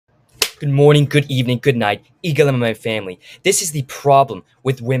Good morning, good evening, good night, Eagle MMA family. This is the problem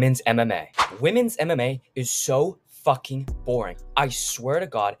with women's MMA. Women's MMA is so fucking boring. I swear to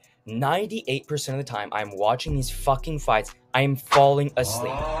God, 98% of the time I'm watching these fucking fights, I am falling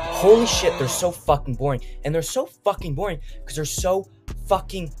asleep. Holy shit, they're so fucking boring. And they're so fucking boring because they're so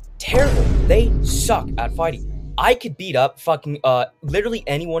fucking terrible. They suck at fighting. I could beat up fucking literally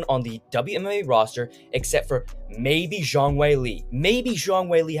anyone on the WMMA roster except for maybe Zhang Weili. Maybe Zhang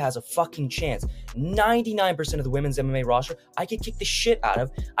Weili has a fucking chance. 99% of the women's MMA roster, I could kick the shit out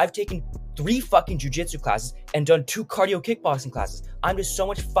of. I've taken 3 fucking jiu-jitsu classes and done 2 cardio kickboxing classes. I'm just so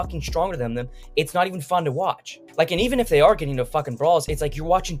much fucking stronger than them. It's not even fun to watch. Like, and even if they are getting into fucking brawls, it's like you're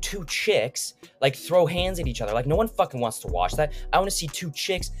watching 2 chicks like throw hands at each other. Like, no one fucking wants to watch that. I want to see 2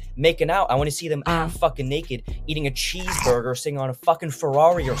 chicks making out. I want to see them half fucking naked eating a cheeseburger sitting on a fucking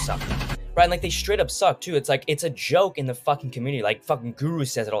Ferrari or something. Right, and like they straight up suck too. It's like, it's a joke in the fucking community. Like fucking Guru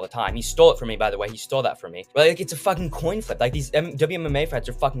says it all the time. He stole it from me, by the way. He stole that from me. But like, it's a fucking coin flip. Like these WMMA fights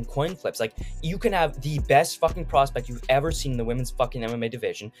are fucking coin flips. Like you can have the best fucking prospect you've ever seen in the women's fucking MMA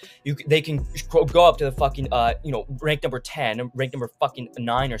division. They can go up to the fucking rank number 10, rank number fucking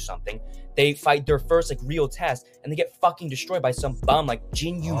 9 or something. They fight their first like real test and they get fucking destroyed by some bum like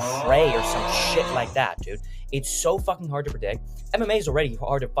Jin Yu Frey or some shit like that, dude. It's so fucking hard to predict. MMA is already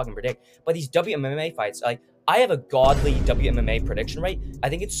hard to fucking predict, but these WMMA fights, like I have a godly WMMA prediction rate. I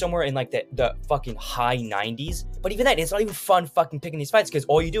think it's somewhere in like the fucking high 90s. But even then, it's not even fun fucking picking these fights because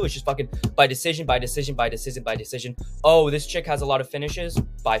all you do is just fucking by decision. Oh, this chick has a lot of finishes.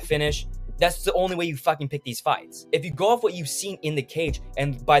 By finish. That's the only way you fucking pick these fights. If you go off what you've seen in the cage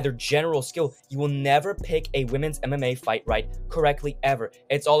and by their general skill, you will never pick a women's MMA fight right correctly ever.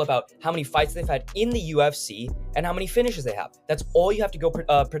 It's all about how many fights they've had in the UFC and how many finishes they have. That's all you have to go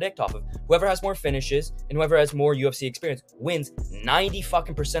predict off of. Whoever has more finishes and whoever has more UFC experience wins 90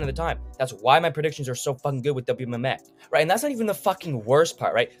 fucking percent of the time. That's why my predictions are so fucking good with WMMA. Right, and that's not even the fucking worst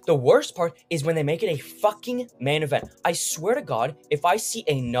part, right? The worst part is when they make it a fucking main event. I swear to God, if I see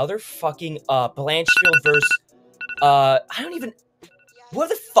another fucking Blanchfield versus I don't even, what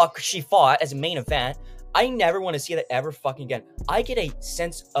the fuck she fought as a main event, I never want to see that ever fucking again. I get a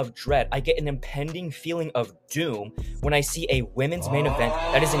sense of dread. I get an impending feeling of doom when I see a women's main event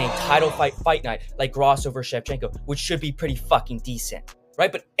that is in a title fight night like Grosso versus Shevchenko, which should be pretty fucking decent.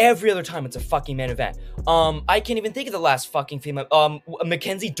 Right, but every other time it's a fucking main event. I can't even think of the last fucking female.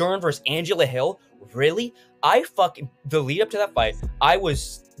 Mackenzie Dern versus Angela Hill. Really? The lead up to that fight, I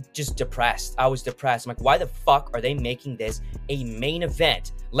was just depressed. I was depressed. I'm like, why the fuck are they making this a main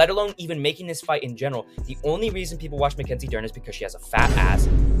event? Let alone even making this fight in general. The only reason people watch Mackenzie Dern is because she has a fat ass.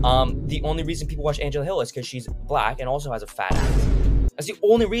 The only reason people watch Angela Hill is because she's black and also has a fat ass. That's the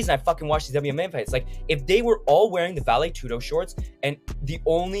only reason I fucking watch these WMA fights. Like, if they were all wearing the Valet Tudo shorts and the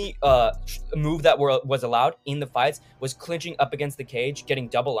only move that was allowed in the fights was clinching up against the cage, getting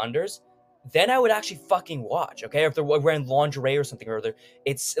double unders, then I would actually fucking watch, okay? Or if they're wearing lingerie or something, or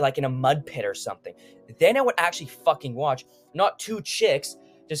it's like in a mud pit or something, then I would actually fucking watch. Not 2 chicks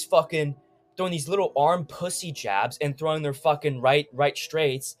just fucking throwing these little arm pussy jabs and throwing their fucking right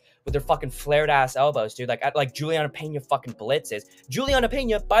straights with their fucking flared ass elbows, dude. Like Julianna Pena fucking blitzes. Julianna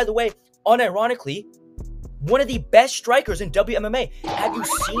Pena, by the way, unironically, one of the best strikers in WMMA. Have you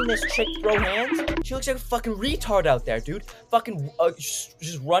seen this chick throw hands? She looks like a fucking retard out there, dude. Fucking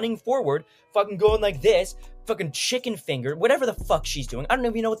just running forward, fucking going like this, fucking chicken finger, whatever the fuck she's doing. I don't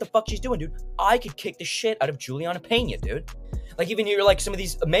even know what the fuck she's doing, dude. I could kick the shit out of Julianna Pena, dude. Like, even hear like some of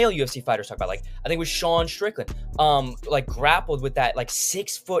these male UFC fighters talk about, like, I think it was Sean Strickland, like grappled with that like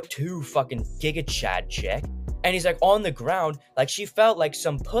 6'2" fucking Giga Chad chick. And he's like on the ground, like she felt like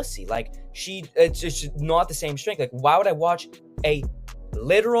some pussy. Like it's just not the same strength. Like, why would I watch a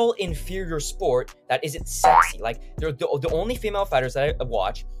literal inferior sport that isn't sexy? Like, they're the only female fighters that I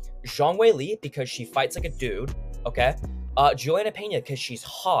watch, Zhang Weili because she fights like a dude, okay? Julianna Pena because she's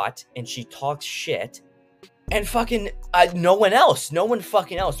hot and she talks shit. And fucking no one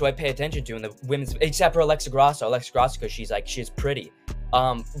fucking else do I pay attention to in the women's, except for Alexa Grasso because she's pretty.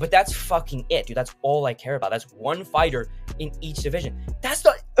 But that's fucking it, dude. That's all I care about. That's one fighter in each division. That's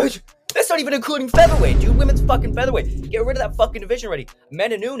not even including featherweight, dude. Women's fucking featherweight. Get rid of that fucking division already.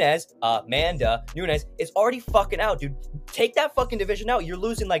 Amanda Nunes is already fucking out, dude. Take that fucking division out. You're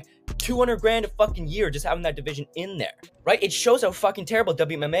losing like 200 grand a fucking year just having that division in there, right? It shows how fucking terrible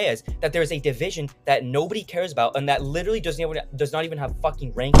WMMA is, that there's a division that nobody cares about and that literally does not even have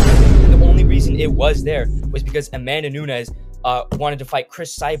fucking rankings. And the only reason it was there was because Amanda Nunes wanted to fight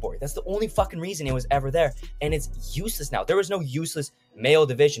Chris Cyborg. That's the only fucking reason it was ever there, and it's useless now. There was no useless male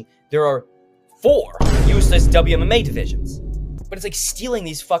division. There are 4 useless WMMA divisions. But it's like stealing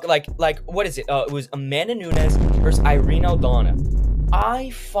these like what is it? It was Amanda Nunes versus Irene Aldana.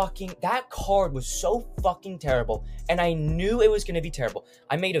 That card was so fucking terrible, and I knew it was gonna be terrible.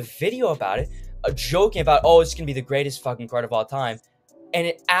 I made a video about it, joking about, oh, it's gonna be the greatest fucking card of all time, and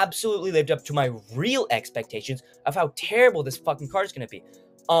it absolutely lived up to my real expectations of how terrible this fucking card is gonna be.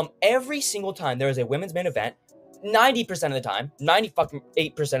 Every single time there is a women's main event, 90% of the time,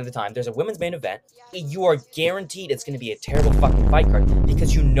 98% of the time, there's a women's main event, you are guaranteed it's gonna be a terrible fucking fight card,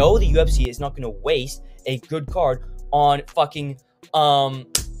 because you know the UFC is not gonna waste a good card on fucking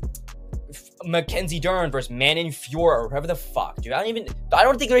Mackenzie Dern versus Manon Fiorot or whoever the fuck, dude. I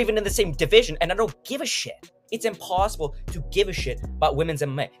don't think they're even in the same division, and I don't give a shit. It's impossible to give a shit about women's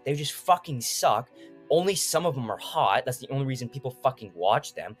MMA. They just fucking suck. Only some of them are hot. That's the only reason people fucking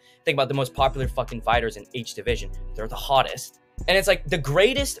watch them. Think about the most popular fucking fighters in each division. They're the hottest. And it's like the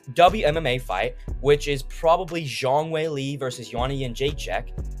greatest WMMA fight, which is probably Zhang Weili versus Joanna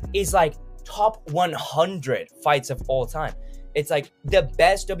Jędrzejczyk, is like top 100 fights of all time. It's like the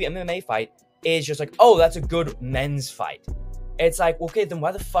best WMMA fight is just like, oh, that's a good men's fight. It's like, okay, then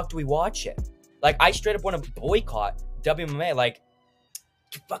why the fuck do we watch it? Like, I straight up want to boycott WMMA. Like,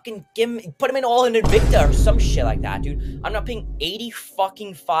 fucking put him in All in Invicta or some shit like that, dude. I'm not paying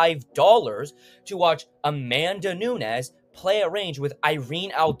 $85 to watch Amanda Nunes play a range with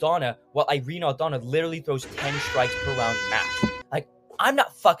Irene Aldana while Irene Aldana literally throws 10 strikes per round max. Like, I'm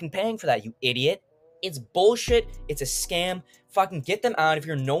not fucking paying for that, you idiot. It's bullshit. It's a scam. Fucking get them out of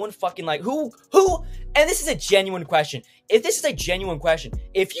here. No one fucking like who? And this is a genuine question. If this is a genuine question,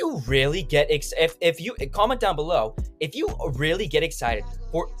 if you really get if you comment down below, if you really get excited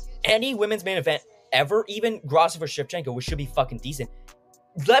for any women's main event ever, even Grosov or Shevchenko, which should be fucking decent,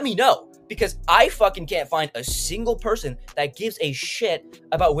 let me know, because I fucking can't find a single person that gives a shit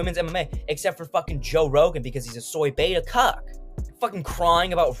about women's MMA except for fucking Joe Rogan, because he's a soy beta cuck. Fucking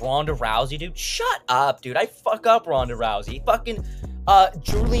crying about Ronda Rousey, dude. Shut up, dude. I fuck up Ronda Rousey. Fucking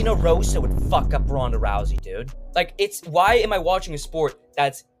Julianna Rosa would fuck up Ronda Rousey, dude. Like, it's, why am I watching a sport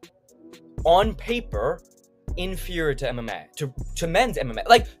that's on paper inferior to MMA, to men's MMA?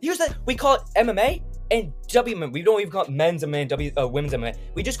 Like, here's the, we call it MMA and WMMA. We don't even call it men's MMA and women's MMA.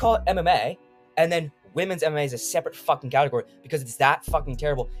 We just call it MMA, and then women's MMA is a separate fucking category because it's that fucking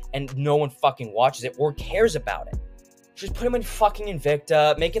terrible and no one fucking watches it or cares about it. Just put them in fucking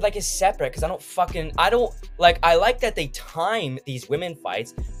Invicta, make it like a separate, because I like that they time these women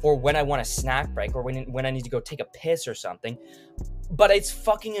fights for when I want a snack break or when I need to go take a piss or something. But it's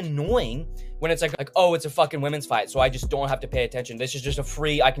fucking annoying when it's like, oh, it's a fucking women's fight, so I just don't have to pay attention. This is just a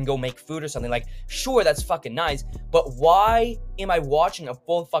free, I can go make food or something. Like, sure, that's fucking nice, but why am I watching a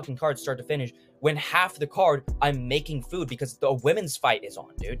full fucking card start to finish when half the card I'm making food because the women's fight is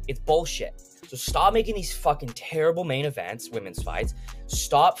on, dude? It's bullshit. So stop making these fucking terrible main events, women's fights.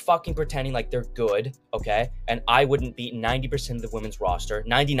 Stop fucking pretending like they're good, okay? And I wouldn't beat 90% of the women's roster,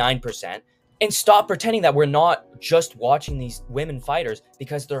 99%. And stop pretending that we're not just watching these women fighters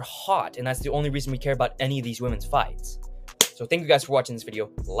because they're hot, and that's the only reason we care about any of these women's fights. So thank you guys for watching this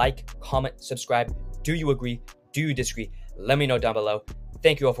video. Like, comment, subscribe. Do you agree? Do you disagree? Let me know down below.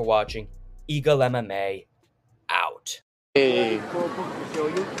 Thank you all for watching. Eagle MMA out. Hey,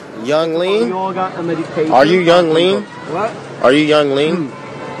 Young Lean? Are you Young Lean? What? Are you Young Lean?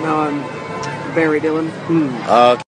 No, I'm Barry Dillon.